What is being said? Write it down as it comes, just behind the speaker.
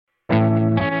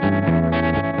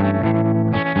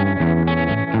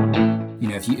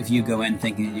if you go in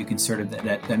thinking that you can sort of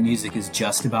that music is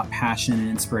just about passion and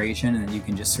inspiration, and that you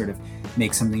can just sort of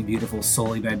make something beautiful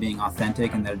solely by being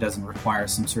authentic, and that it doesn't require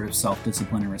some sort of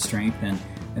self-discipline and restraint, then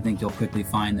I think you'll quickly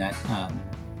find that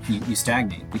you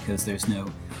stagnate, because there's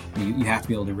you have to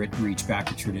be able to reach back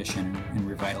to tradition and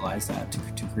revitalize that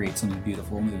to create something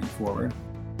beautiful moving forward.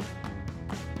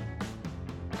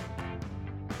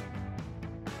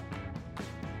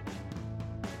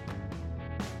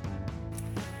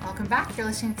 Welcome back. You're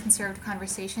listening to Conservative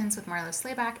Conversations with Marlo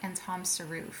Slayback and Tom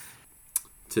Saroof.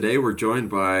 Today we're joined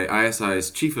by ISI's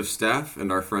Chief of Staff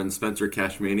and our friend Spencer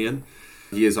Kashmanian.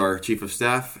 He is our Chief of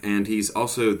Staff, and he's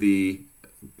also the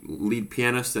lead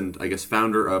pianist and I guess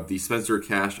founder of the Spencer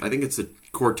Cash, I think it's a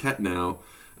quartet now,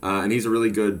 and he's a really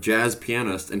good jazz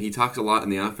pianist, and he talks a lot in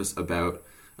the office about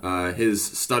his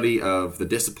study of the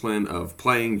discipline of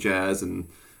playing jazz and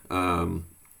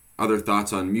other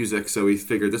thoughts on music. So we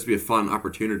figured this would be a fun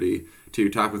opportunity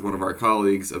to talk with one of our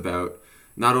colleagues about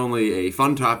not only a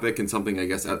fun topic and something, I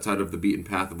guess, outside of the beaten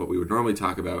path of what we would normally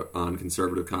talk about on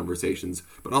Conservative Conversations,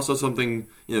 but also something,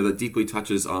 that deeply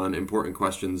touches on important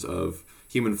questions of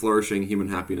human flourishing, human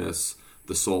happiness,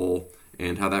 the soul,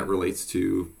 and how that relates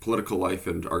to political life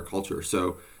and our culture.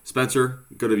 So, Spencer,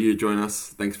 good of you to join us.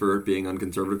 Thanks for being on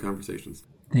Conservative Conversations.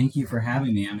 Thank you for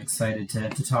having me. I'm excited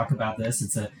to talk about this.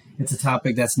 It's a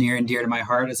topic that's near and dear to my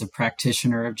heart as a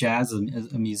practitioner of jazz,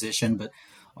 as a musician, but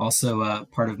also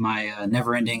part of my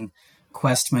never-ending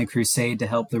quest, my crusade to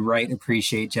help the right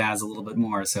appreciate jazz a little bit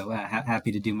more. So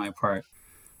happy to do my part.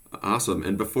 Awesome.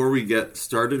 And before we get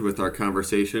started with our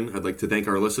conversation, I'd like to thank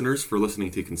our listeners for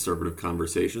listening to Conservative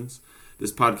Conversations.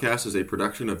 This podcast is a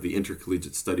production of the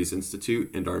Intercollegiate Studies Institute,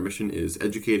 and our mission is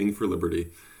educating for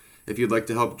liberty. If you'd like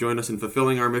to help join us in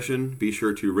fulfilling our mission, be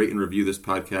sure to rate and review this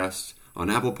podcast on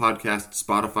Apple Podcasts,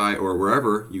 Spotify, or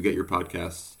wherever you get your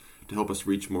podcasts to help us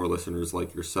reach more listeners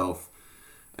like yourself.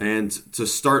 And to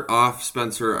start off,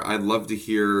 Spencer, I'd love to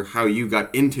hear how you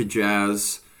got into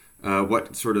jazz,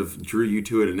 what sort of drew you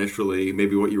to it initially,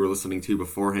 maybe what you were listening to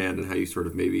beforehand, and how you sort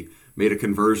of maybe made a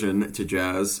conversion to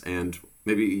jazz, and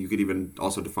maybe you could even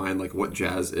also define like what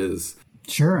jazz is.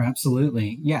 Sure,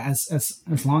 absolutely. Yeah, as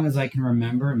long as I can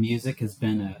remember, music has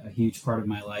been a huge part of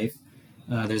my life.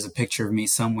 There's a picture of me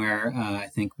somewhere, I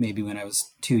think maybe when I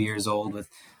was 2 years old, with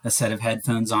a set of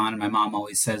headphones on, and my mom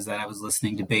always says that I was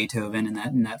listening to Beethoven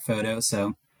in that photo.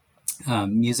 So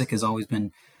music has always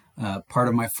been part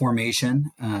of my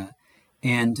formation.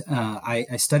 And I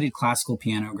studied classical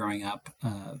piano growing up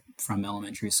from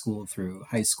elementary school through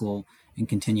high school, and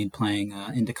continued playing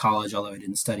into college, although I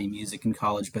didn't study music in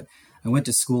college. But I went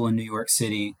to school in New York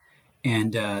City,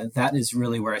 and that is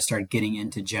really where I started getting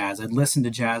into jazz. I'd listened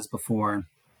to jazz before,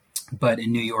 but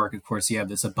in New York, of course, you have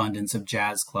this abundance of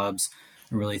jazz clubs,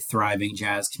 a really thriving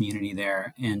jazz community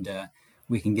there. And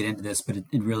we can get into this, but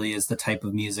it really is the type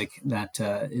of music that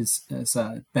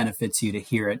benefits you to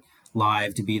hear it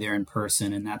live, to be there in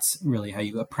person. And that's really how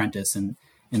you apprentice in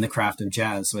the craft of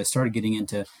jazz. So I started getting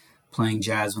into playing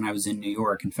jazz when I was in New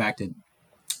York. In fact, it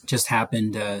just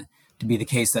happened to be the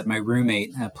case that my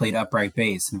roommate played upright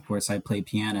bass, and of course I played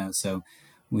piano. So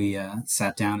we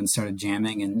sat down and started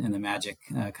jamming, and the magic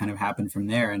kind of happened from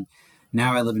there. And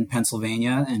now I live in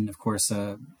Pennsylvania, and of course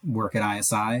work at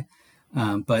ISI.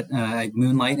 But I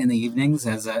moonlight in the evenings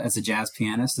as a jazz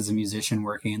pianist, as a musician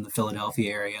working in the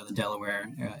Philadelphia area, the Delaware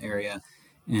area,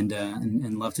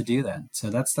 and love to do that. So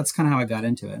that's kind of how I got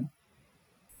into it.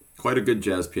 Quite a good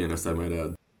jazz pianist, I might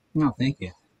add. No, thank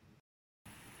you.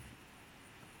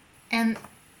 And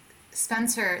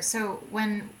Spencer, so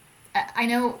when I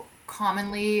know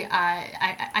commonly, I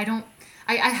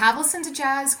have listened to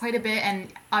jazz quite a bit, and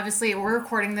obviously we're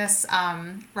recording this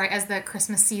right as the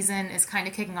Christmas season is kind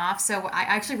of kicking off. So I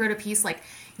actually wrote a piece like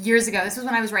years ago. This was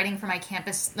when I was writing for my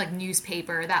campus like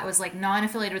newspaper that was like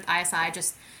non-affiliated with ISI,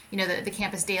 just the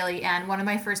campus daily. And one of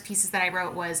my first pieces that I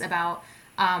wrote was about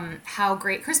how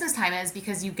great Christmas time is,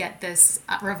 because you get this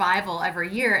revival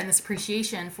every year and this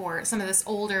appreciation for some of this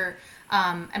older,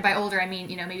 and by older I mean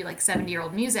maybe like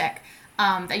 70-year-old music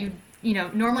that you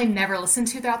normally never listen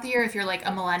to throughout the year if you're like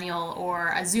a millennial or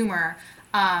a Zoomer.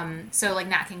 So like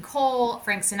Nat King Cole,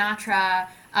 Frank Sinatra,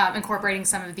 incorporating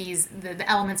some of these the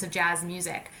elements of jazz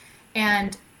music.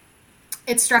 And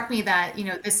it struck me that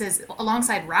this is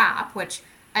alongside rap, which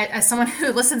as someone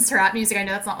who listens to rap music, I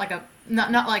know that's not like a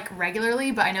not like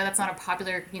regularly, but I know that's not a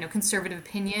popular, conservative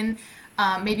opinion.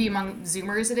 Maybe among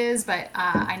Zoomers it is, but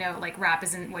I know like rap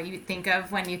isn't what you think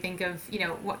of when you think of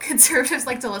what conservatives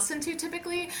like to listen to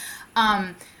typically.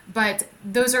 But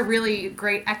those are really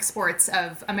great exports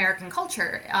of American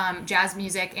culture, jazz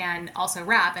music and also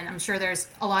rap, and I'm sure there's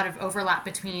a lot of overlap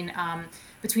between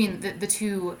the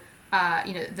two,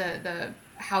 the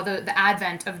how the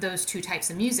advent of those two types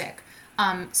of music.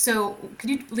 So could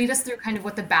you lead us through kind of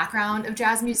what the background of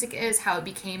jazz music is, how it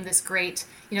became this great,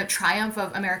 triumph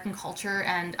of American culture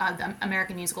and the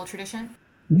American musical tradition?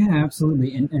 Yeah,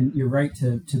 absolutely, and you're right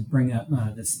to bring up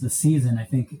this the season. I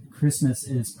think Christmas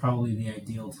is probably the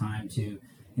ideal time to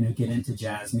get into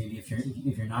jazz. Maybe if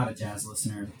you're not a jazz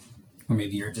listener, or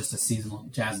maybe you're just a seasonal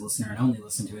jazz listener and only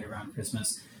listen to it around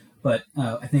Christmas. But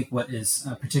I think what is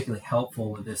particularly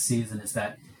helpful with this season is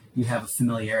that you have a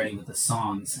familiarity with the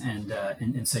songs,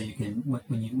 and so you can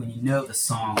when you know the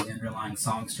song, the underlying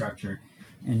song structure,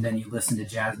 and then you listen to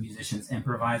jazz musicians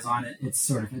improvise on it.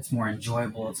 It's more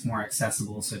enjoyable, it's more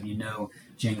accessible. So if you know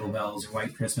Jingle Bells or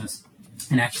White Christmas,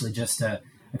 and actually just a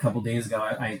couple days ago,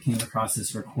 I came across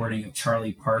this recording of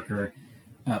Charlie Parker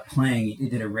playing. He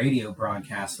did a radio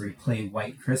broadcast where he played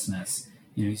White Christmas.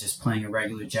 He's just playing a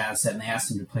regular jazz set, and they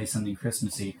asked him to play something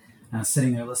Christmassy. And I was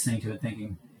sitting there listening to it,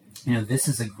 thinking,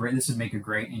 this would make a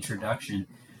great introduction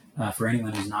for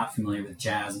anyone who's not familiar with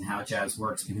jazz and how jazz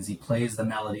works, because he plays the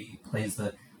melody, he plays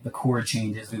the chord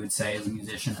changes, we would say, as a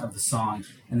musician of the song,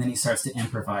 and then he starts to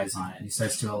improvise on it. He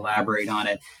starts to elaborate on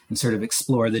it and sort of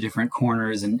explore the different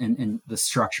corners and the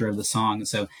structure of the song.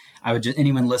 So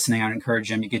anyone listening, I would encourage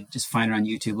them, you could just find it on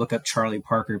YouTube, look up Charlie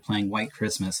Parker playing White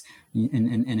Christmas,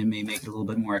 and it may make it a little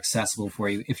bit more accessible for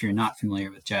you if you're not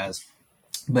familiar with jazz.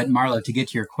 But Marlo, to get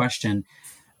to your question,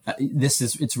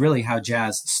 it's really how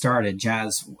jazz started.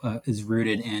 Jazz is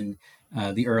rooted in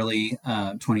the early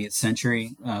 20th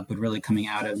century, but really coming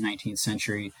out of 19th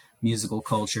century musical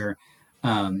culture.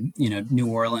 New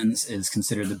Orleans is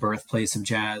considered the birthplace of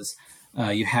jazz.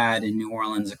 You had in New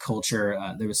Orleans a culture,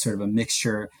 there was sort of a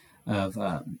mixture of,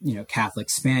 Catholic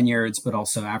Spaniards, but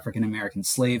also African-American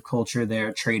slave culture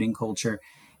there, trading culture.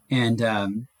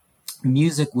 And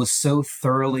music was so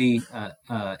thoroughly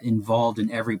involved in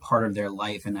every part of their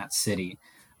life in that city.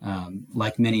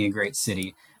 Like many a great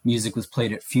city, music was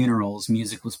played at funerals,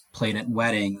 music was played at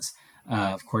weddings,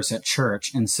 of course at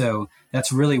church. And so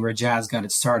that's really where jazz got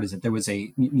its start, is that there was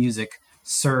a music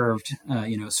served,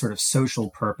 sort of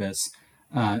social purpose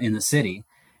in the city.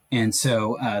 And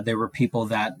so there were people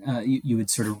that you would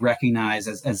sort of recognize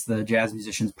as the jazz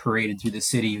musicians paraded through the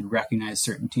city. You'd recognize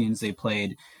certain tunes they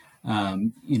played.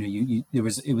 It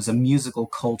was a musical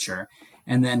culture.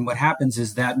 And then what happens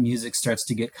is that music starts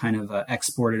to get kind of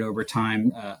exported over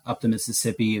time up the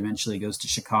Mississippi, eventually goes to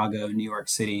Chicago, New York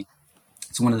City.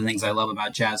 It's one of the things I love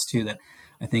about jazz too, that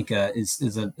I think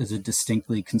is a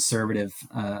distinctly conservative,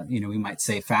 we might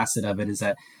say, facet of it, is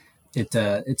that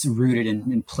it's rooted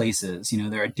in places.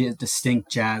 There are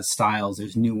distinct jazz styles.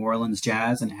 There's New Orleans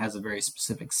jazz, and it has a very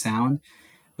specific sound.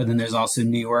 But then there's also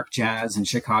New York jazz and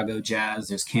Chicago jazz.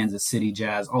 There's Kansas City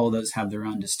jazz. All of those have their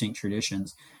own distinct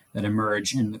traditions that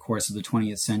emerge in the course of the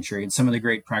 20th century. And some of the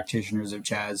great practitioners of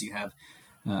jazz you have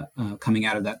coming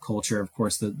out of that culture, of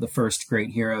course, the first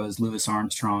great hero is Louis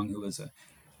Armstrong, who was a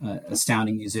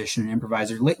astounding musician and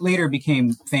improviser. Later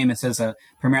became famous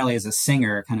primarily as a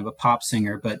singer, kind of a pop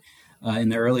singer, but in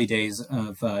the early days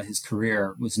of his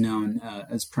career was known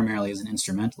as primarily as an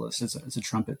instrumentalist, as a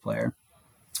trumpet player.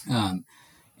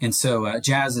 And so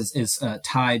jazz is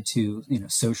tied to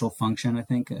social function. I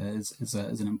think is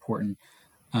an important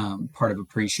part of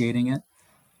appreciating it.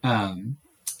 And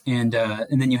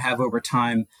then you have over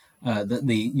time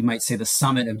you might say the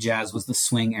summit of jazz was the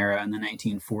swing era in the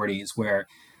 1940s, where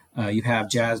you have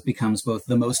jazz becomes both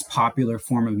the most popular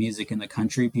form of music in the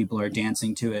country. People are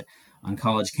dancing to it on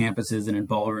college campuses and in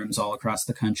ballrooms all across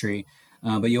the country.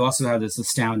 But you also have this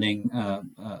astounding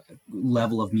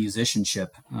level of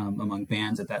musicianship among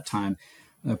bands at that time,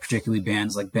 particularly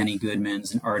bands like Benny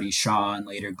Goodman's and Artie Shaw and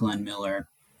later Glenn Miller.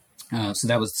 So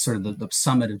that was sort of the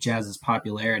summit of jazz's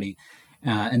popularity.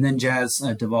 And then jazz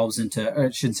devolves into, or I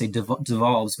shouldn't say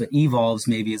devolves, but evolves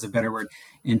maybe is a better word,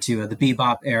 into the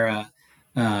bebop era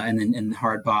and then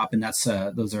hard bop. And that's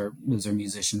those are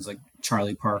musicians like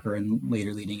Charlie Parker and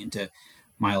later leading into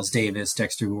Miles Davis,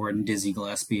 Dexter Gordon, Dizzy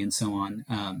Gillespie, and so on.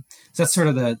 So that's sort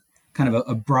of the kind of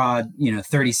a broad,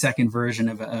 30-second version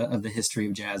of the history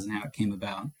of jazz and how it came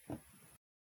about.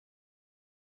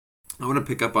 I want to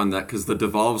pick up on that because the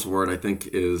devolves word, I think,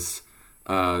 is,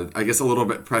 I guess, a little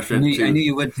bit prescient. I knew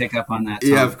you would pick up on that,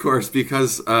 Tom. Yeah, of course,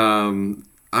 because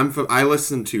I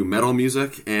listen to metal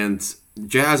music, and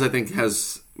jazz I think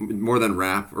has more than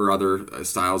rap or other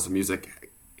styles of music.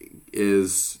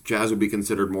 Jazz would be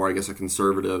considered more, I guess, a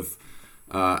conservative,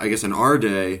 I guess, in our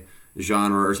day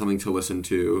genre or something to listen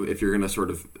to. If you're going to sort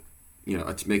of,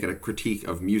 to make it a critique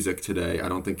of music today, I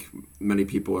don't think many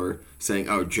people are saying,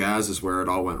 "Oh, jazz is where it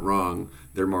all went wrong."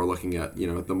 They're more looking at,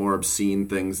 the more obscene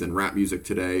things in rap music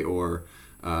today, or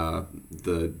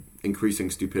the increasing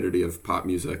stupidity of pop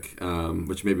music,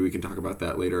 which maybe we can talk about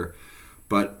that later.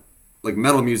 But like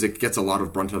metal music gets a lot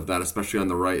of brunt of that, especially on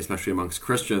the right, especially amongst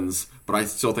Christians. But I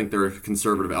still think there are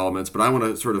conservative elements. But I want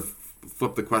to sort of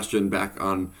flip the question back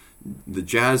on the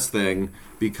jazz thing,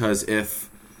 because if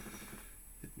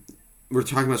we're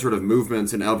talking about sort of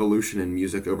movements and evolution in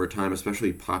music over time,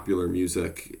 especially popular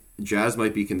music, jazz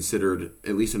might be considered,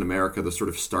 at least in America, the sort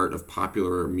of start of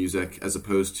popular music as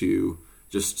opposed to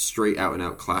just straight out and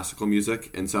out classical music.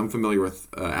 And so I'm familiar with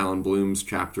Alan Bloom's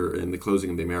chapter in The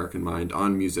Closing of the American Mind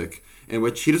on music, in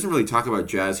which he doesn't really talk about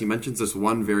jazz. He mentions this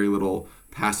one very little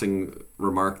passing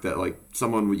remark that like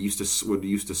someone would used to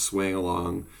swing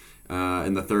along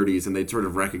in the 30s, and they'd sort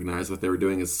of recognize what they were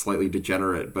doing as slightly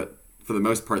degenerate, but for the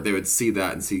most part they would see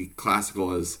that and see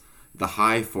classical as the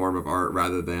high form of art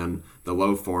rather than the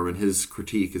low form. And his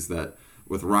critique is that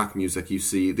with rock music, you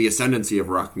see the ascendancy of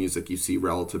rock music, you see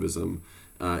relativism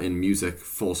in music,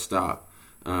 full stop,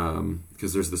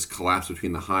 because there's this collapse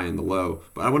between the high and the low.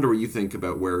 But I wonder what you think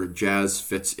about where jazz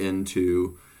fits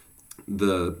into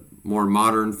the more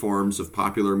modern forms of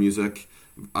popular music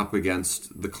up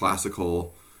against the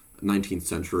classical 19th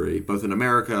century, both in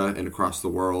America and across the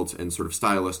world, and sort of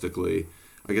stylistically.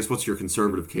 I guess, what's your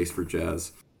conservative case for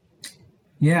jazz?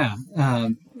 Yeah,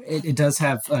 it does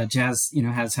have jazz.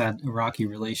 Has had a rocky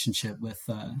relationship with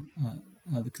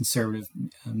the conservative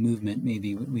movement.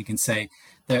 Maybe we can say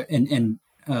there, and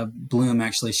Bloom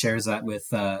actually shares that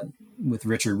with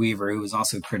Richard Weaver, who was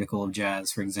also critical of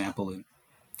jazz, for example. Who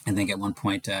I think at one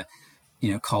point,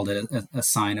 called it a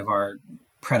sign of our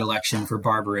predilection for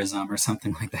barbarism or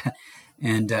something like that.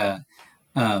 And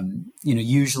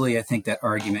usually I think that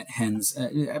argument tends.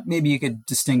 Maybe you could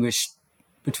distinguish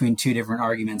between two different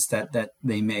arguments that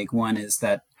they make. One is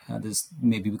that there's,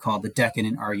 maybe we call it the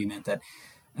decadent argument, that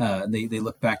they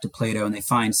look back to Plato and they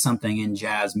find something in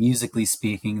jazz, musically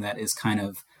speaking, that is kind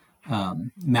of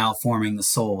malforming the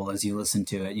soul as you listen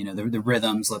to it. The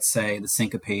rhythms, let's say, the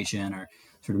syncopation, are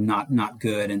sort of not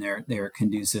good, and they're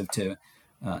conducive to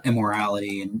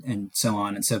immorality and so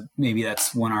on. And so maybe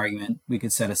that's one argument we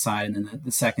could set aside. And then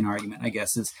the second argument, I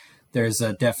guess, is there's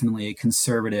definitely a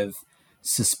conservative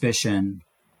suspicion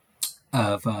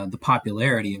of the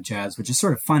popularity of jazz, which is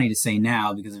sort of funny to say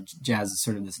now because jazz is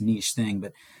sort of this niche thing.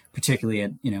 But particularly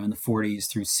in the 40s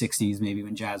through 60s, maybe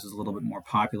when jazz was a little bit more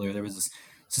popular, there was this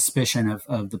suspicion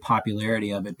of the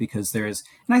popularity of it, because there is,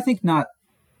 and I think not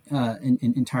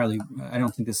entirely, I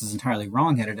don't think this is entirely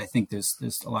wrongheaded. I think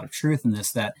there's a lot of truth in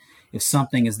this, that if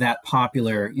something is that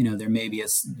popular, there may be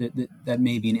that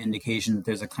may be an indication that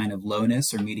there's a kind of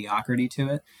lowness or mediocrity to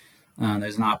it.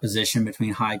 There's an opposition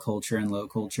between high culture and low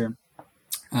culture.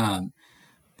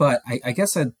 But I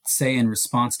guess I'd say in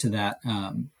response to that,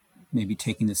 maybe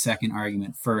taking the second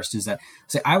argument first, is that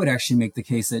I would actually make the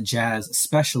case that jazz,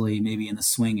 especially maybe in the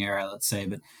swing era, let's say,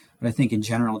 but I think in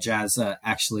general jazz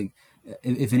actually,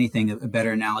 if anything, a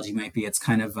better analogy might be it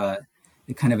kind of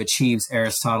achieves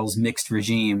Aristotle's mixed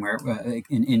regime where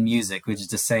in music, which is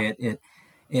to say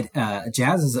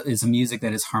jazz is a music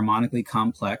that is harmonically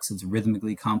complex. It's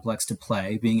rhythmically complex to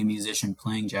play. Being a musician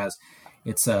playing jazz,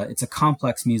 it's a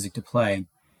complex music to play.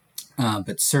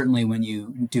 But certainly when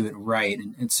you do it right,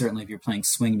 and certainly if you're playing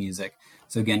swing music.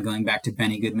 So again, going back to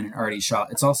Benny Goodman and Artie Shaw,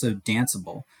 it's also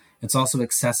danceable. It's also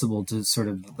accessible to sort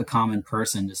of the common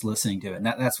person just listening to it. And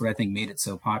that's what I think made it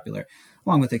so popular,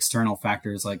 along with external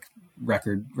factors like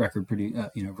record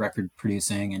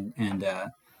producing and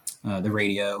the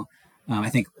radio. I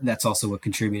think that's also what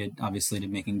contributed, obviously, to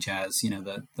making jazz,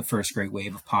 the first great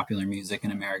wave of popular music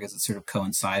in America, as it sort of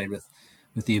coincided with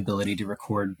the ability to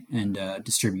record and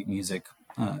distribute music,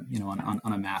 on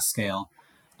a mass scale.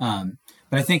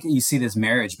 But I think you see this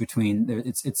marriage between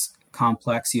it's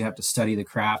complex. You have to study the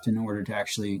craft in order to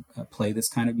actually play this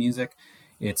kind of music.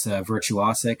 It's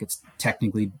virtuosic. It's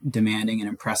technically demanding and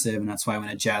impressive, and that's why when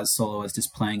a jazz soloist is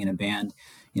playing in a band,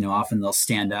 often they'll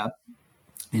stand up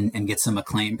and get some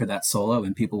acclaim for that solo,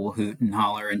 and people will hoot and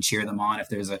holler and cheer them on if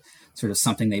there's a sort of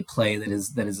something they play that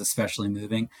is especially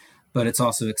moving. But it's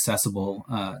also accessible.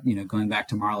 Going back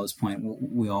to Marlowe's point,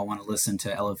 we all want to listen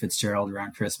to Ella Fitzgerald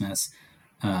around Christmas,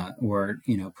 or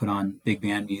put on big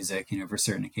band music, for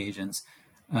certain occasions.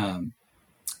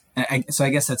 So I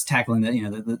guess that's tackling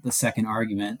the second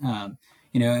argument.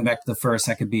 And back to the first,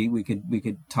 we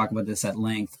could talk about this at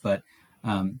length, but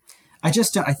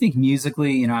I think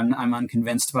musically, I'm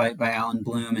unconvinced by Alan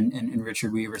Bloom and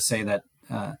Richard Weaver say that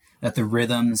that the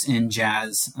rhythms in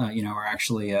jazz, are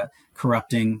actually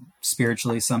corrupting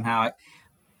spiritually somehow.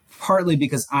 Partly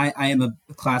because I am a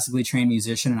classically trained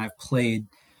musician and I've played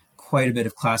quite a bit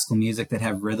of classical music that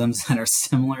have rhythms that are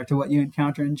similar to what you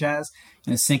encounter in jazz.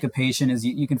 Syncopation is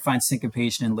you can find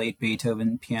syncopation in late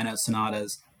Beethoven piano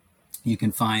sonatas. You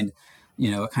can find,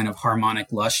 a kind of harmonic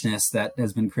lushness that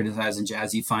has been criticized in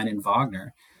jazz. You find in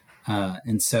Wagner,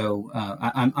 and so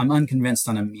I'm unconvinced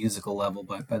on a musical level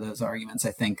by those arguments.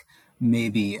 I think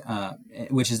maybe,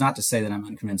 which is not to say that I'm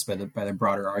unconvinced by the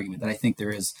broader argument that I think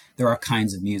there are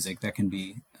kinds of music that can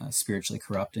be spiritually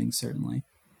corrupting. Certainly.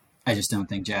 I just don't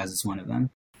think jazz is one of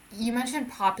them. You mentioned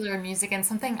popular music, and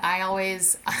something I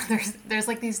always there's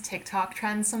like these TikTok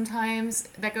trends sometimes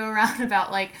that go around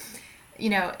about like,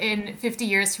 in 50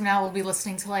 years from now we'll be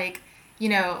listening to like,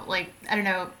 like I don't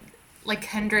know, like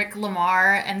Kendrick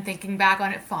Lamar and thinking back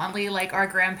on it fondly, like our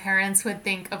grandparents would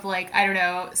think of like, I don't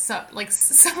know, like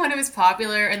someone who was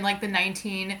popular in like the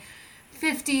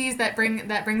 1950s that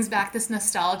brings back this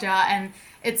nostalgia. And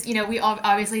it's, we all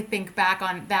obviously think back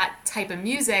on that type of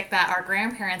music that our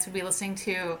grandparents would be listening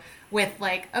to with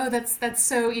like, oh, that's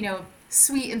so,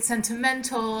 sweet and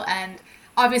sentimental. And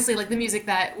obviously like the music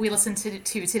that we listen to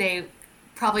today,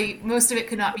 probably most of it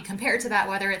could not be compared to that,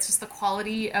 whether it's just the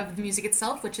quality of the music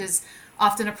itself, which is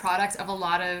often a product of a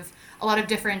lot of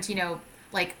different,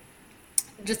 like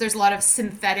just there's a lot of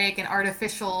synthetic and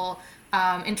artificial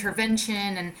intervention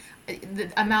and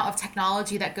the amount of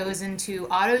technology that goes into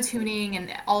auto-tuning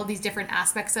and all of these different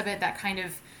aspects of it that kind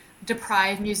of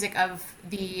deprive music of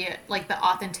the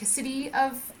authenticity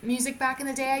of music back in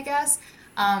the day, I guess.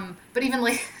 But even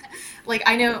like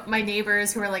I know my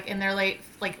neighbors who are like in their late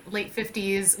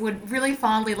 50s would really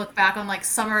fondly look back on like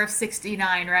Summer of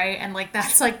 '69, right? And like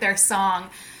that's like their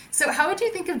song. So how would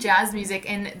you think of jazz music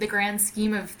in the grand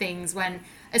scheme of things when,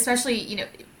 especially,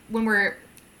 when we're,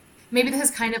 maybe this is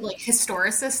kind of like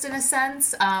historicist in a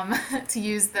sense, to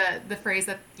use the phrase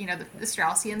that, the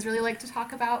Straussians really like to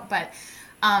talk about, but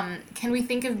can we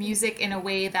think of music in a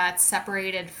way that's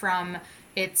separated from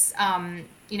its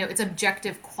its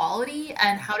objective quality,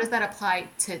 and how does that apply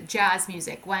to jazz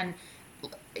music when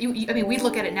I mean we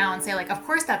look at it now and say like, of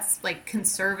course that's like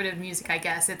conservative music, I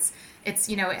guess it's it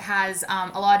has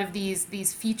a lot of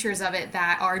these features of it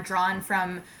that are drawn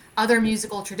from other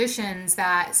musical traditions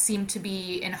that seem to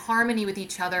be in harmony with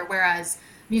each other, whereas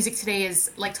music today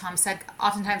is, like Tom said,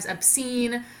 oftentimes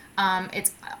obscene.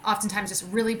 It's oftentimes just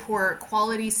really poor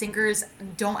quality. Singers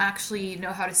don't actually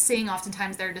know how to sing.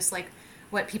 Oftentimes they're just like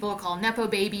what people would call nepo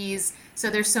babies. So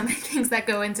there's so many things that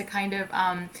go into kind of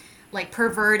like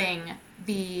perverting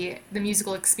the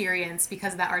musical experience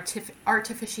because of that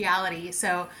artificiality.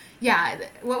 So yeah,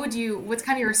 what's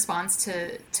kind of your response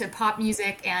to pop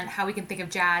music and how we can think of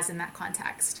jazz in that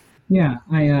context? Yeah,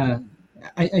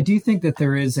 I do think that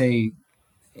there is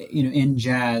in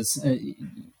jazz,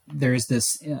 there is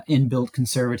this inbuilt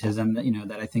conservatism that,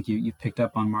 that I think you picked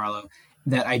up on, Marlo,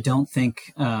 that I don't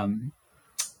think,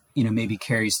 maybe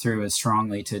carries through as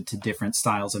strongly to different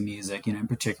styles of music, in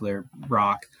particular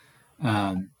rock,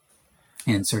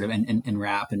 and sort of, and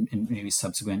rap and maybe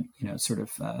subsequent, sort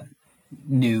of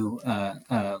new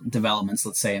developments,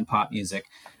 let's say, in pop music.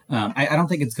 I don't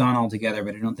think it's gone altogether,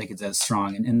 but I don't think it's as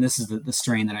strong. And this is the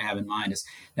strain that I have in mind, is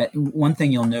that one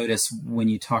thing you'll notice when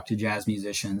you talk to jazz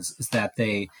musicians is that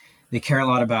they care a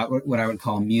lot about what I would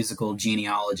call musical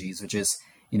genealogies, which is,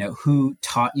 who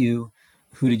taught you,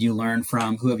 who did you learn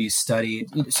from, who have you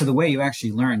studied. So the way you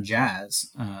actually learn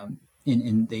jazz,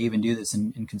 and they even do this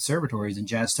in conservatories and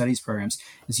jazz studies programs,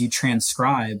 is you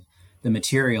transcribe the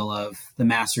material of the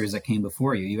masters that came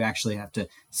before you. You actually have to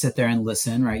sit there and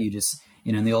listen, right? You just,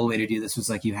 and the old way to do this was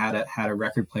like you had a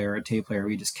record player or a tape player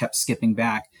where you just kept skipping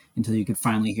back until you could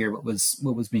finally hear what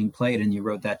was being played, and you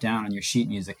wrote that down on your sheet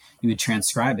music. You would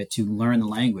transcribe it to learn the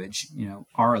language,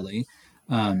 orally.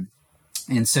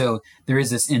 And so there is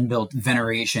this inbuilt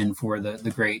veneration for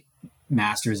the great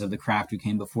masters of the craft who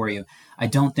came before you. I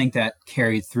don't think that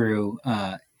carried through,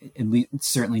 at least,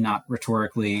 certainly not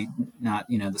rhetorically, not,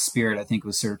 the spirit, I think,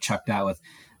 was sort of chucked out with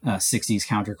 60s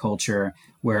counterculture,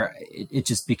 where it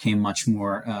just became much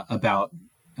more about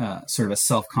sort of a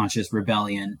self-conscious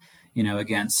rebellion,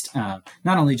 against not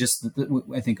only just,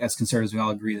 I think as conservatives, we all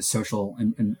agree, the social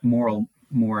and moral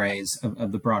mores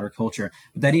of the broader culture,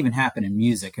 but that even happened in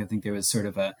music. I think there was sort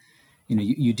of a,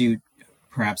 you do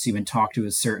perhaps even talk to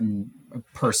a certain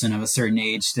person of a certain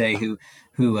age today who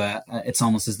it's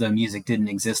almost as though music didn't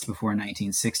exist before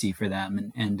 1960 for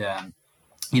them, and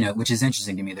which is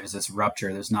interesting to me. There's this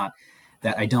rupture. There's not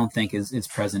that I don't think is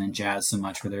present in jazz so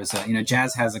much, where there's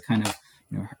jazz has a kind of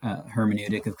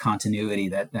hermeneutic of continuity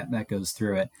that goes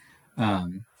through it.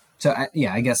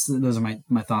 I guess those are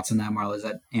my thoughts on that, Marla. Does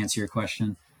that answer your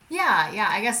question? Yeah.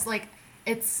 I guess like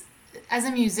it's as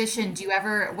a musician,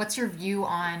 what's your view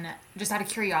on, just out of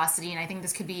curiosity, and I think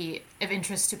this could be of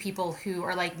interest to people who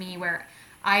are like me, where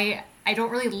I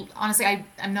don't really, honestly,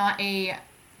 I'm not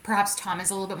perhaps Tom is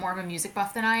a little bit more of a music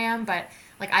buff than I am, but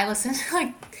like I listen to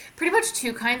like pretty much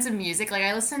two kinds of music. Like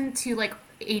I listen to like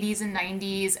 80s and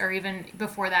 90s, or even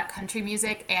before that, country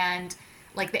music, and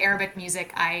like the Arabic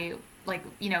music I like,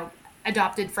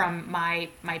 adopted from my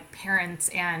parents,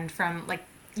 and from like,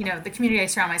 the community I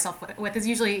surround myself with is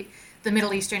usually the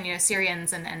Middle Eastern,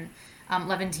 Syrians and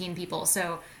Levantine people.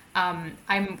 So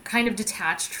I'm kind of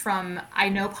detached from, I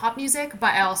know pop music,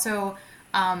 but I also,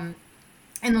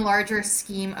 in the larger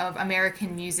scheme of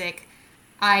American music,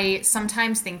 I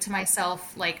sometimes think to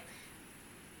myself, like,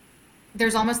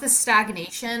 there's almost this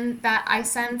stagnation that I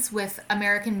sense with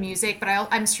American music, but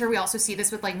I'm sure we also see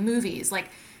this with like movies. Like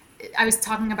I was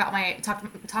talking to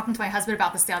my husband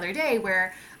about this the other day,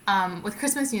 where with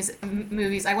Christmas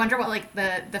movies, I wonder what like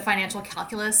the financial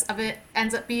calculus of it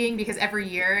ends up being, because every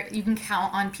year you can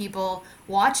count on people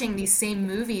watching these same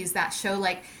movies that show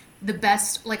like the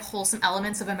best like wholesome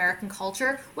elements of American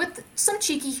culture with some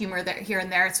cheeky humor there here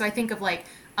and there. So I think of like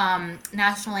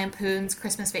National Lampoon's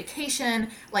Christmas Vacation,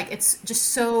 like it's just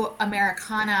so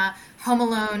Americana. Home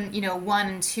Alone, 1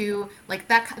 and 2, like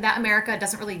that America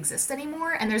doesn't really exist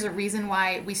anymore, and there's a reason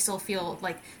why we still feel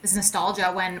like this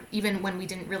nostalgia even when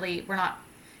we're not,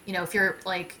 if you're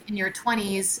like in your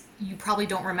 20s, you probably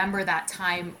don't remember that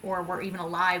time or were even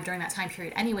alive during that time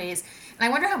period anyways. And I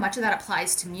wonder how much of that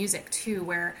applies to music too,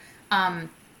 where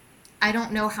I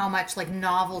don't know how much like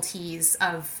novelties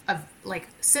of like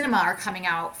cinema are coming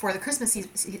out for the Christmas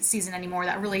season anymore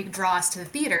that really draw us to the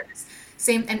theaters.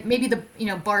 Same, and maybe the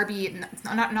Barbie,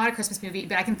 not a Christmas movie,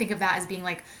 but I can think of that as being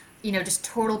like just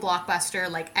total blockbuster.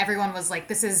 Like everyone was like,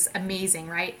 this is amazing,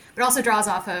 right? But it also draws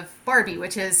off of Barbie,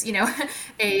 which is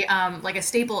a like a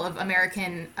staple of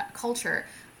American culture.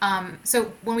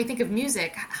 So when we think of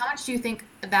music, how much do you think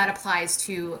that applies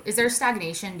to? Is there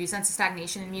stagnation? Do you sense a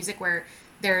stagnation in music where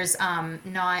there's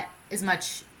not as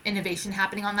much innovation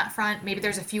happening on that front? Maybe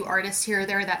there's a few artists here or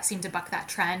there that seem to buck that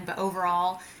trend, but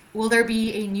overall, will there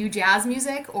be a new jazz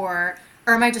music, or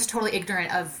am I just totally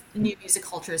ignorant of new music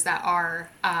cultures that are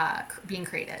being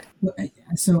created?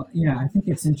 So yeah, I think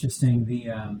it's interesting.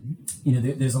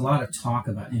 There's a lot of talk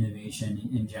about innovation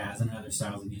in jazz and other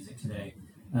styles of music today.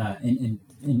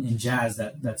 In jazz,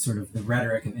 that's sort of the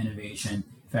rhetoric of innovation.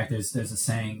 In fact, there's a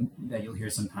saying that you'll hear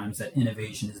sometimes, that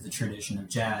innovation is the tradition of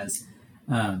jazz.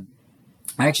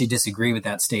 I actually disagree with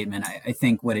that statement. I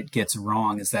think what it gets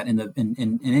wrong is that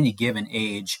in any given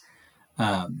age,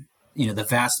 the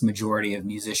vast majority of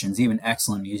musicians, even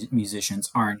excellent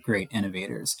musicians, aren't great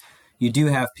innovators. You do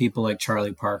have people like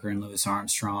Charlie Parker and Louis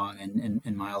Armstrong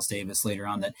and Miles Davis later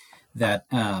on that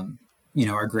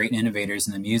are great innovators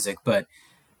in the music, but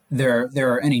there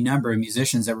are any number of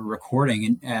musicians that were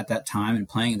recording at that time and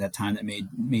playing at that time that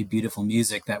made beautiful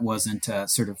music that wasn't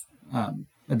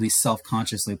at least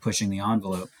self-consciously pushing the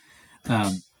envelope.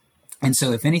 And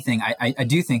so if anything, I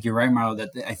do think you're right, Marlo,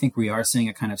 that I think we are seeing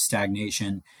a kind of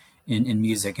stagnation in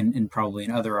music and probably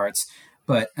in other arts.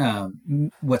 But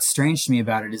what's strange to me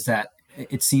about it is that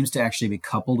it seems to actually be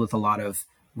coupled with a lot of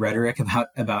rhetoric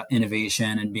about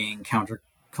innovation and being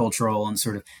countercultural and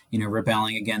sort of,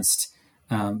 rebelling against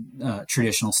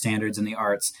traditional standards in the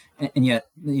arts. And yet,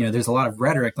 there's a lot of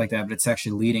rhetoric like that, but it's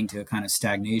actually leading to a kind of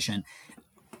stagnation.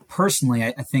 Personally,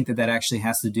 I think that actually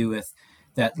has to do with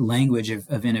that language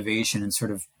of innovation and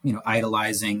sort of,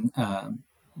 idolizing,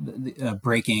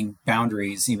 breaking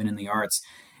boundaries, even in the arts,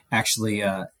 actually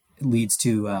leads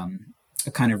to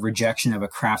a kind of rejection of a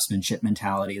craftsmanship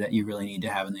mentality that you really need to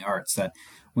have in the arts. That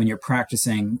when you're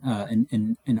practicing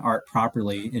in art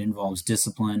properly, it involves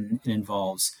discipline, it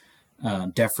involves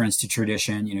deference to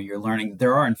tradition. You're learning that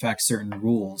there are, in fact, certain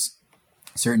rules,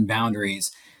 certain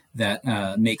boundaries that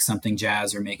make something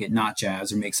jazz or make it not jazz,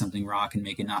 or make something rock and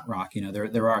make it not rock.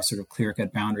 There are sort of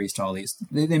clear-cut boundaries to all these.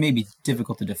 They may be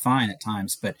difficult to define at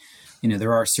times, but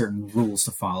there are certain rules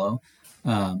to follow.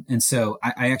 And so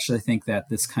I actually think that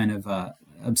this kind of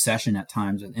obsession at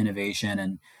times with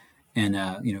innovation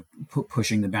and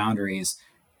pushing the boundaries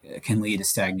can lead to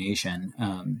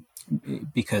stagnation,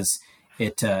 because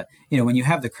when you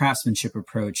have the craftsmanship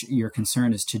approach, your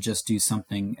concern is to just do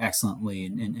something excellently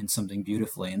and something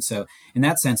beautifully. And so in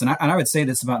that sense, and I would say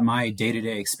this about my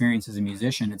day-to-day experience as a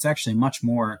musician, it's actually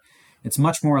it's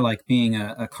much more like being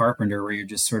a carpenter, where you're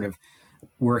just sort of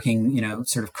working,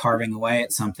 sort of carving away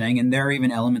at something. And there are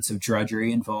even elements of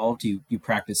drudgery involved. You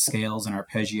practice scales and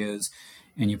arpeggios,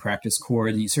 and you practice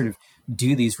chords, and you sort of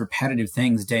do these repetitive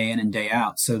things day in and day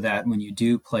out, so that when you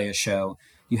do play a show,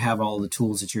 you have all the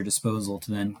tools at your disposal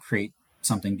to then create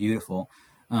something beautiful.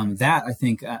 That I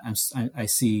think I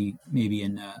see maybe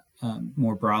in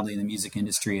more broadly in the music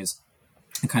industry is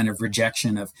a kind of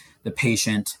rejection of the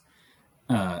patient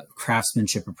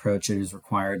craftsmanship approach that is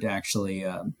required to actually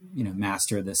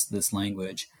master this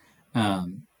language.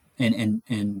 And in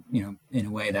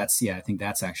a way, I think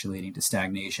that's actually leading to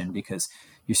stagnation, because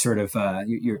you're sort of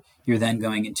you're then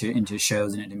going into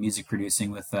shows and into music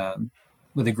producing with a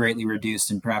greatly reduced,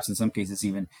 and perhaps in some cases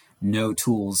even no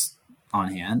tools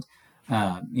on hand.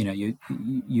 You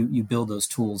build those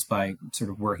tools by sort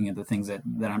of working at the things that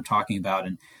I'm talking about.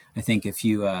 And I think if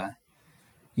you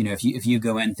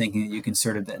go in thinking that you can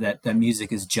sort of that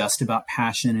music is just about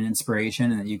passion and inspiration,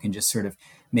 and that you can just sort of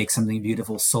make something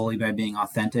beautiful solely by being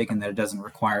authentic, and that it doesn't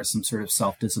require some sort of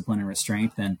self-discipline and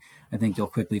restraint, then I think you'll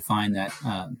quickly find that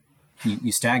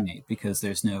you stagnate, because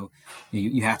there's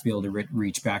you have to be able to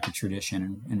reach back to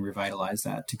tradition and revitalize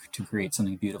that to create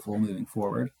something beautiful moving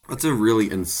forward. That's a really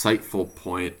insightful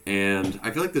point, and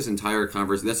I feel like this entire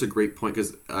conversation, that's a great point,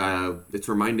 because it's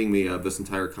reminding me of this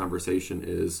entire conversation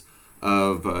is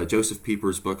of Joseph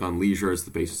Pieper's book on leisure as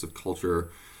the basis of culture.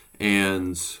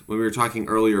 And when we were talking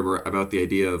earlier about the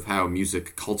idea of how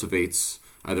music cultivates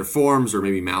either forms or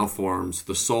maybe malforms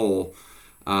the soul,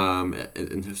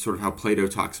 and sort of how Plato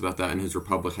talks about that in his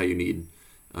Republic, how you need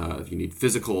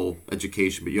physical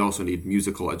education, but you also need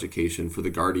musical education for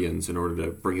the guardians in order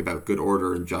to bring about good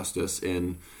order and justice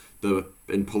in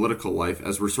political life,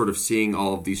 as we're sort of seeing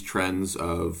all of these trends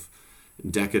of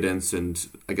decadence and,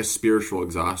 I guess, spiritual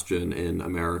exhaustion in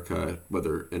America,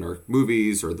 whether in our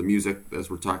movies or the music as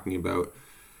we're talking about.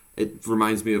 It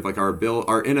reminds me of like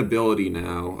our inability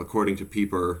now, according to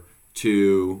Pieper,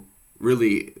 to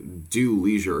really do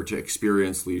leisure, to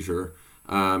experience leisure.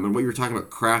 And what you were talking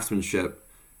about, craftsmanship,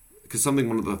 because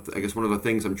one of the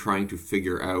things I'm trying to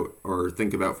figure out or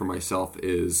think about for myself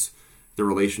is the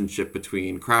relationship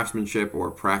between craftsmanship or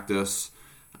practice,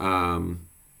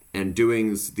 and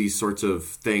doing these sorts of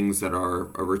things that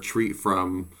are a retreat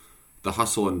from the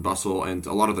hustle and bustle and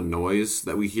a lot of the noise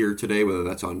that we hear today, whether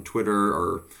that's on Twitter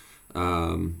or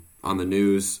on the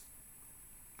news.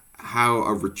 How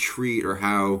a retreat, or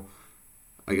how,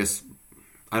 I guess,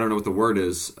 I don't know what the word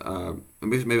is.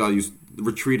 Maybe I'll use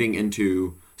retreating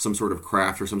into some sort of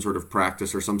craft or some sort of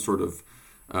practice or some sort of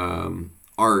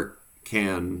art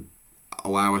can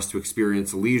allow us to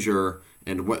experience leisure,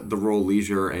 and what the role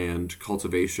leisure and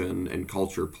cultivation and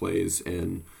culture plays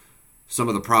in some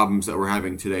of the problems that we're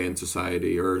having today in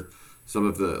society, or some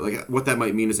of the, what that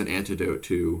might mean as an antidote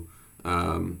to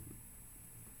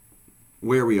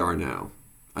where we are now.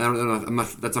 I don't know.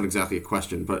 That's not exactly a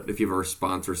question, but if you have a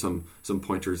response or some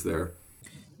pointers there.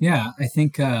 Yeah, I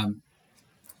think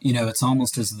it's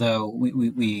almost as though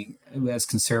we as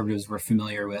conservatives, we're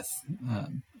familiar with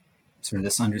sort of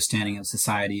this understanding of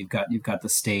society. You've got the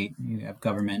state, you have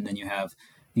government, and then you have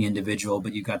the individual,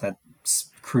 but you've got that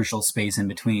crucial space in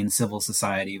between, civil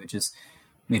society, which is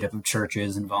made up of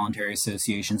churches and voluntary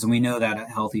associations. And we know that a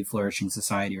healthy, flourishing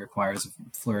society requires a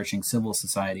flourishing civil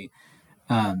society.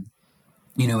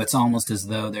 It's almost as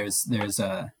though there's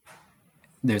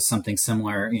something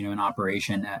similar, in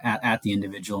operation at the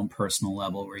individual and personal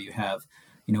level, where you have,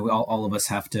 all of us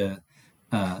have to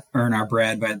earn our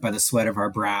bread by the sweat of our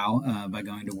brow, by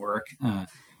going to work.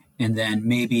 And then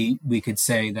maybe we could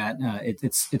say that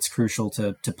it's crucial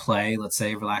to play, let's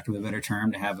say, for lack of a better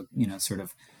term, to have, sort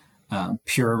of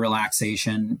pure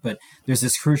relaxation. But there's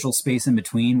this crucial space in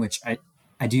between, which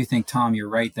I do think, Tom, you're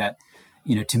right, that,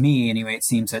 to me anyway, it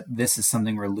seems that this is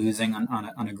something we're losing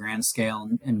on a grand scale,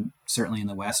 and certainly in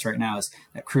the West right now, is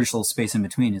that crucial space in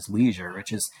between is leisure,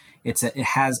 which is it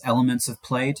has elements of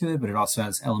play to it, but it also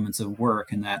has elements of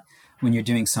work. And that when you're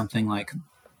doing something like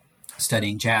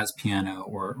studying jazz piano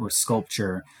or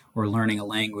sculpture or learning a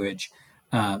language,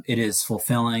 it is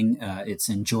fulfilling, it's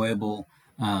enjoyable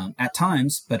at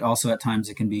times, but also at times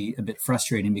it can be a bit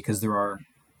frustrating, because there are,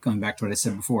 going back to what I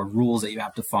said before, rules that you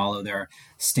have to follow. There are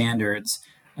standards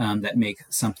that make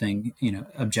something,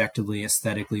 objectively,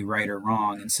 aesthetically right or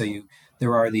wrong. And so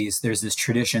there's this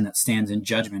tradition that stands in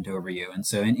judgment over you. And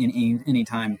so in any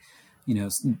time,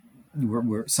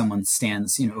 where someone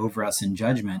stands, over us in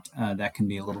judgment, that can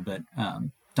be a little bit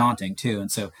daunting too.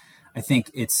 And so I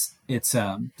think it's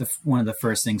one of the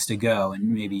first things to go, and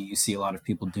maybe you see a lot of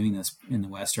people doing this in the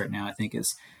West right now, I think,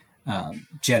 is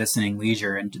jettisoning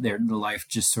leisure, and the life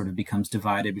just sort of becomes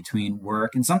divided between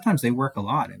work, and sometimes they work a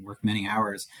lot and work many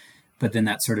hours, but then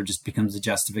that sort of just becomes a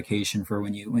justification for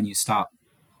when you stop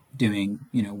doing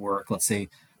work, let's say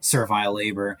servile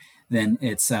labor, then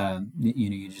it's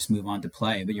you just move on to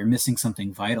play, but you're missing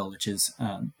something vital, which is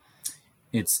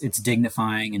it's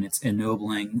dignifying and it's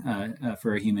ennobling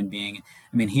for a human being.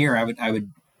 I mean, here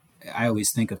I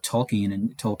always think of Tolkien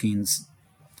and Tolkien's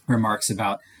remarks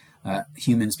about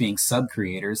humans being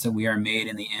sub-creators, that we are made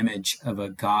in the image of a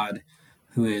God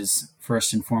who is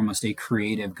first and foremost a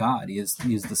creative God. He is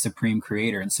the supreme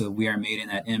creator, and so we are made in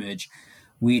that image.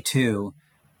 We too,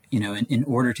 in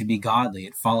order to be godly,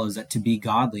 it follows that to be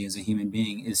godly as a human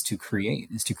being is to create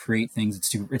things.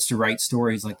 It's to write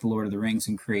stories like The Lord of the Rings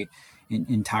and create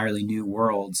entirely new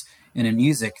worlds. And in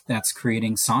music, that's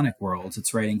creating sonic worlds.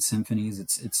 It's writing symphonies.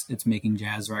 It's making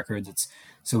jazz records.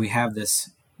 So we have this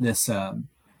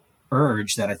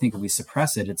urge that I think if we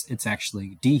suppress it, it's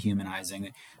actually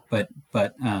dehumanizing. But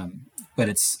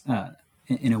it's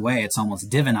in a way it's almost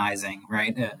divinizing,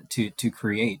 right? To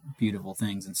create beautiful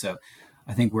things. And so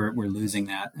I think we're losing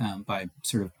that by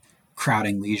sort of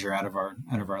crowding leisure out of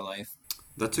our life.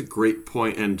 That's a great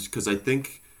point, and because I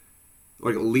think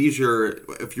like leisure,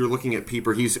 if you're looking at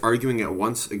people, he's arguing at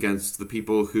once against the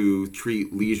people who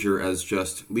treat leisure as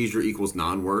just leisure equals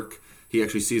non-work. He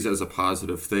actually sees it as a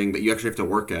positive thing that you actually have to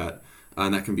work at,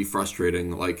 and that can be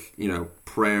frustrating. Like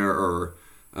prayer or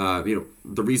the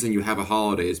reason you have a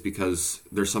holiday is because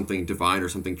there's something divine or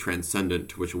something transcendent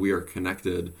to which we are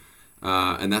connected,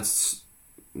 and that's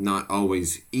not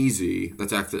always easy.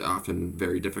 That's actually often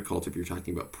very difficult if you're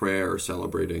talking about prayer or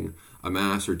celebrating a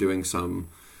mass or doing some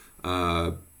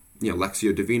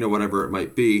Lectio Divina, whatever it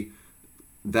might be.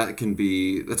 That's something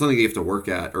you have to work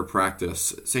at or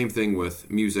practice. Same thing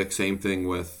with music, same thing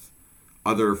with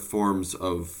other forms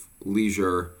of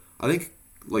leisure. I think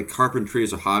like carpentry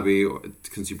is a hobby,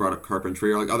 since you brought up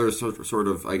carpentry, or like other sort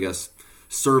of, I guess,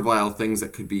 servile things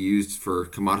that could be used for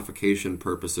commodification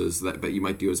purposes that you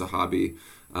might do as a hobby.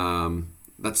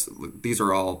 These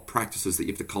are all practices that you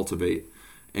have to cultivate.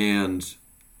 And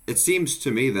it seems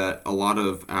to me that a lot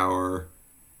of our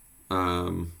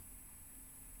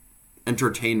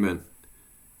entertainment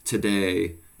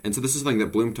today, and so this is something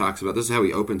that Bloom talks about, this is how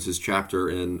he opens his chapter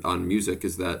on music,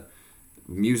 is that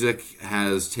music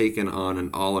has taken on an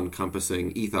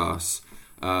all-encompassing ethos.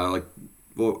 I'll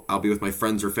be with my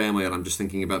friends or family and I'm just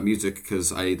thinking about music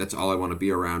because that's all I want to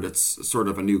be around. It's sort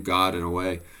of a new god in a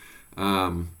way.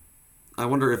 I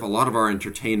wonder if a lot of our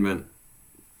entertainment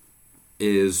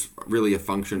is really a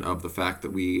function of the fact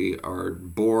that we are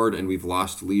bored and we've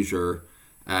lost leisure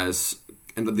and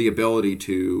the ability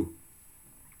to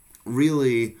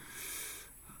really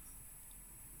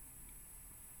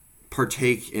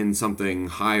partake in something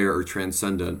higher or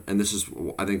transcendent. And this is,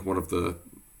 I think, one of the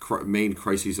main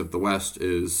crises of the West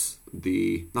is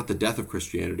not the death of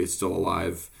Christianity, it's still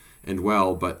alive and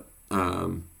well, but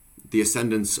the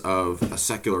ascendance of a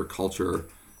secular culture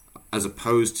as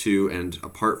opposed to and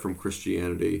apart from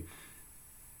Christianity.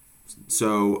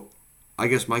 So I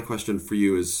guess my question for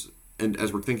you is, and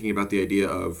as we're thinking about the idea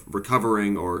of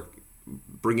recovering or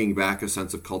bringing back a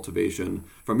sense of cultivation,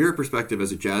 from your perspective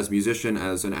as a jazz musician,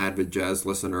 as an avid jazz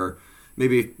listener,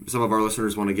 maybe some of our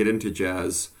listeners want to get into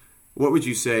jazz, what would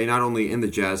you say, not only in the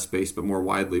jazz space but more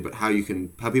widely, but how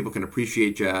people can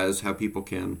appreciate jazz, how people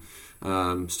can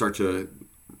start to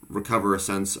recover a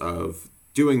sense of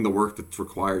doing the work that's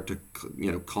required to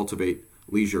cultivate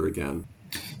leisure again?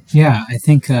 Yeah, I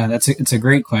think it's a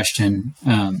great question,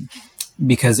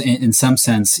 because in some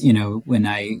sense, when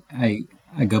I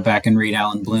go back and read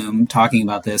Alan Bloom talking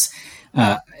about this,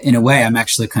 in a way, I'm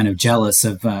actually kind of jealous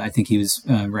of. I think he was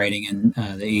writing in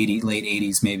the late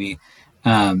 '80s, maybe,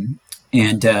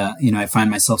 and I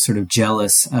find myself sort of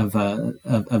jealous of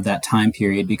that time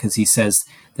period, because he says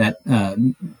that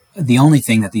the only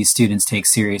thing that these students take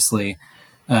seriously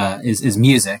is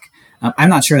music. I'm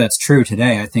not sure that's true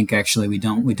today. I think actually we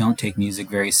don't take music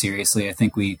very seriously. I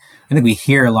think we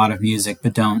hear a lot of music,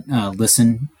 but don't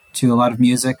listen to a lot of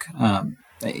music.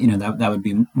 That would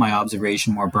be my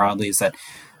observation more broadly, is that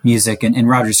music, and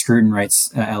Roger Scruton writes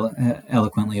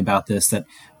eloquently about this, that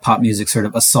pop music sort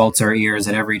of assaults our ears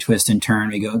at every twist and turn.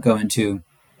 We go into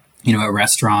a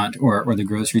restaurant or the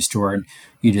grocery store, and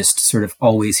you just sort of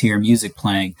always hear music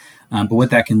playing. But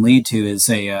what that can lead to is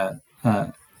a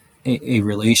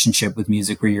relationship with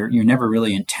music where you're never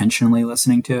really intentionally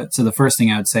listening to it. So the first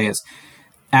thing I would say is,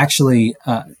 actually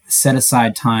set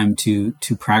aside time to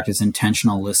practice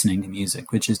intentional listening to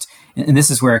music, which is, and this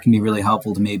is where it can be really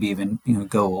helpful to maybe even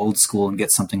go old school and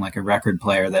get something like a record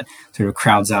player that sort of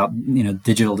crowds out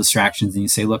digital distractions, and you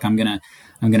say, look, I'm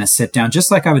gonna sit down,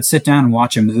 just like I would sit down and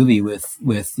watch a movie with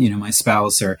my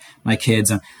spouse or my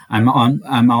kids.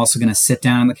 I'm also gonna sit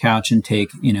down on the couch and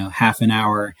take half an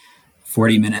hour,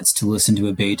 40 minutes to listen to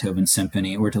a Beethoven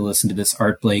symphony or to listen to this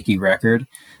Art Blakey record,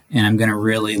 and I'm going to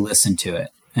really listen to it.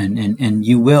 And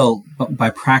you will, by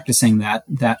practicing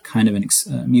that kind of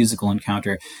musical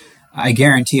encounter, I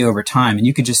guarantee over time, and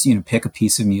you could just pick a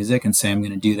piece of music and say, I'm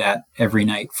going to do that every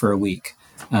night for a week,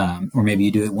 or maybe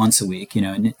you do it once a week.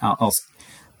 And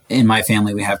in my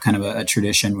family, we have kind of a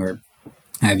tradition where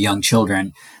I have young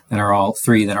children that are all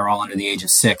under the age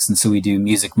of 6, and so we do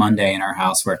Music Monday in our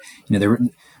house, where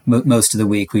most of the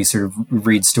week we sort of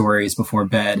read stories before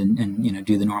bed and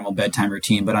do the normal bedtime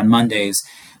routine. But on Mondays,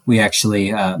 we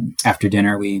actually, after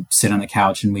dinner, we sit on the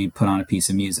couch and we put on a piece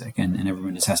of music, and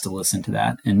everyone just has to listen to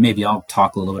that. And maybe I'll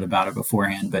talk a little bit about it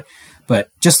beforehand, but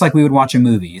just like we would watch a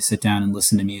movie, you sit down and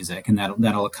listen to music, and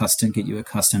that'll get you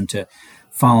accustomed to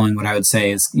following what I would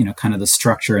say is, kind of the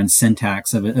structure and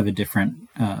syntax of a different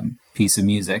piece of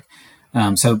music.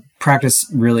 So practice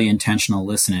really intentional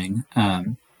listening.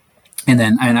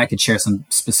 And I could share some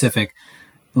specific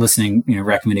listening,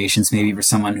 recommendations maybe for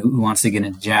someone who wants to get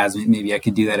into jazz. Maybe I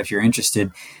could do that if you're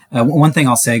interested. One thing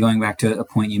I'll say, going back to a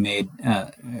point you made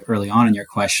early on in your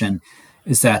question,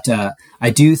 is that I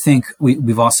do think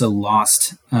we've also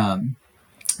lost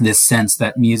this sense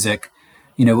that music,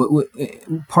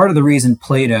 part of the reason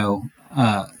Plato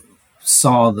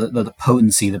saw the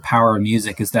potency, the power of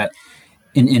music, is that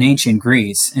in ancient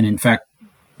Greece, and in fact,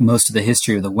 most of the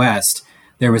history of the West,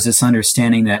 there was this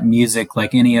understanding that music,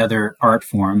 like any other art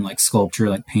form, like sculpture,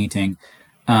 like painting,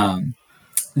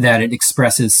 that it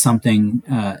expresses something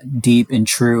deep and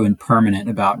true and permanent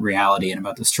about reality and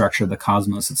about the structure of the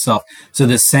cosmos itself. So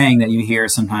this saying that you hear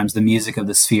sometimes, the music of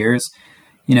the spheres,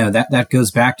 that goes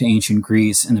back to ancient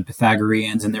Greece and the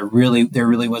Pythagoreans, and there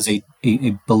really was a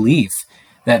belief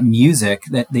that music,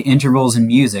 that the intervals in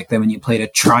music, that when you played a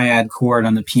triad chord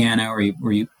on the piano, or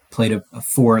you played a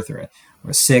fourth or a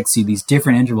sixth, these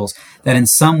different intervals, that in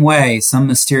some way, some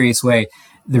mysterious way,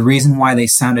 the reason why they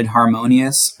sounded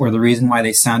harmonious or the reason why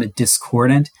they sounded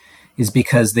discordant is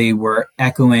because they were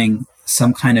echoing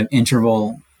some kind of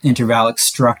intervallic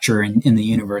structure in the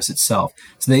universe itself.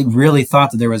 So they really thought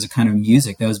that there was a kind of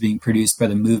music that was being produced by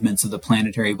the movements of the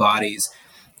planetary bodies,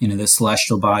 the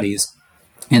celestial bodies,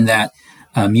 and that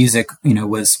music,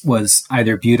 was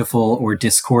either beautiful or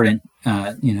discordant,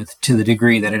 to the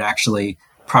degree that it actually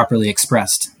properly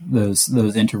expressed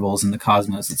those intervals in the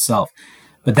cosmos itself.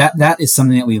 But that is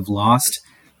something that we've lost.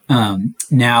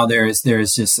 Now there's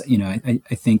just, I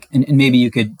think, and maybe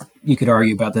you could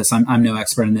argue about this. I'm no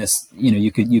expert in this.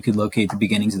 You could locate the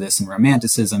beginnings of this in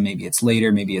Romanticism. Maybe it's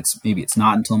later. Maybe it's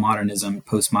not until modernism,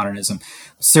 postmodernism.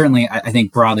 Certainly, I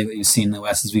think broadly what you've seen in the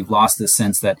West is we've lost this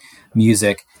sense that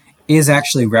music is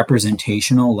actually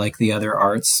representational, like the other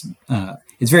arts.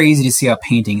 It's very easy to see how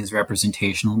painting is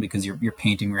representational because you're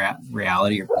painting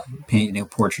reality, you're painting a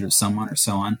portrait of someone, or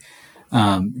so on.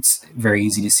 It's very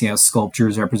easy to see how sculpture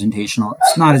is representational.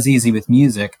 It's not as easy with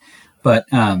music, but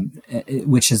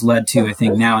which has led to, I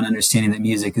think, now an understanding that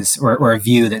music is, or a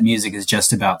view that music is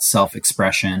just about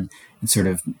self-expression and sort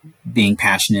of being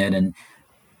passionate and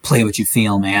play what you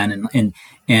feel, man.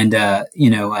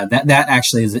 That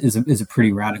actually is a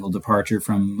pretty radical departure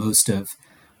from most of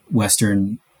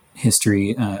Western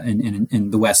history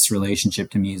and the West's relationship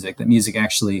to music. That music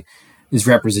actually is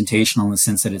representational in the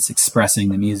sense that it's expressing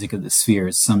the music of the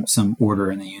spheres, some order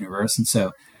in the universe. And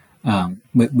so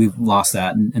we've lost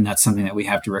that, and that's something that we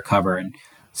have to recover. And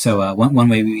so one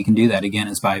way we can do that, again,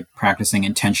 is by practicing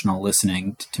intentional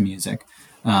listening to music.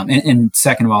 And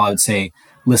second of all, I would say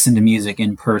listen to music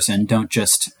in person. Don't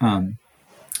just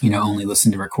only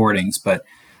listen to recordings, but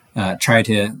try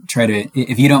to,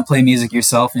 if you don't play music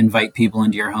yourself, invite people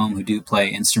into your home who do play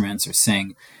instruments or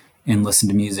sing, and listen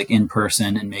to music in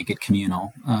person and make it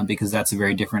communal, because that's a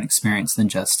very different experience than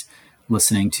just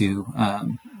listening to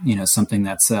something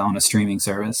that's on a streaming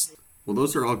service. Well,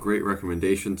 those are all great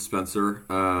recommendations, Spencer.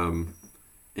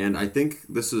 And I think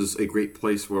this is a great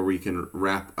place where we can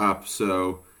wrap up.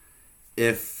 So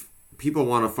if people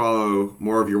want to follow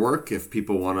more of your work, if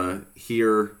people want to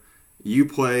hear you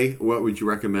play, what would you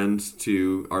recommend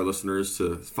to our listeners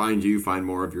to find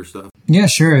more of your stuff? Yeah,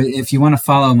 sure. If you want to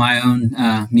follow my own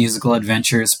musical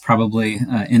adventures, probably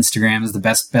Instagram is the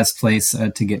best place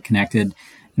to get connected.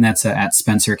 And that's at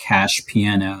Spencer Cash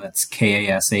Piano. That's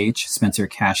Kash, Spencer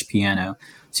Cash Piano.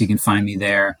 So you can find me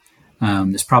there.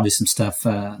 There's probably some stuff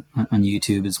on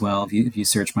YouTube as well if you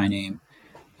search my name.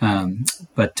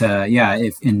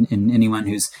 If anyone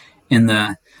who's in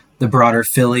the broader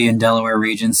Philly and Delaware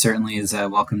region certainly is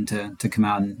welcome to come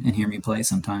out and hear me play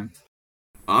sometime.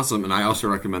 Awesome, and I also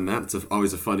recommend that. It's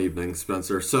always a fun evening,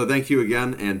 Spencer. So thank you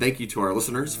again, and thank you to our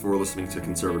listeners for listening to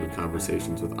Conservative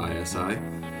Conversations with ISI.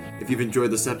 If you've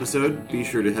enjoyed this episode, be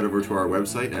sure to head over to our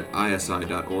website at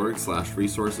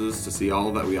isi.org/resources to see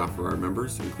all that we offer our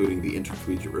members, including the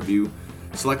Intercollegiate Review,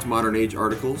 select modern age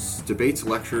articles, debates,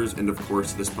 lectures, and of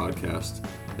course this podcast.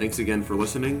 Thanks again for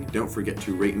listening. Don't forget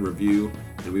to rate and review,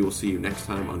 and we will see you next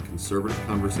time on Conservative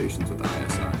Conversations with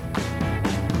ISI.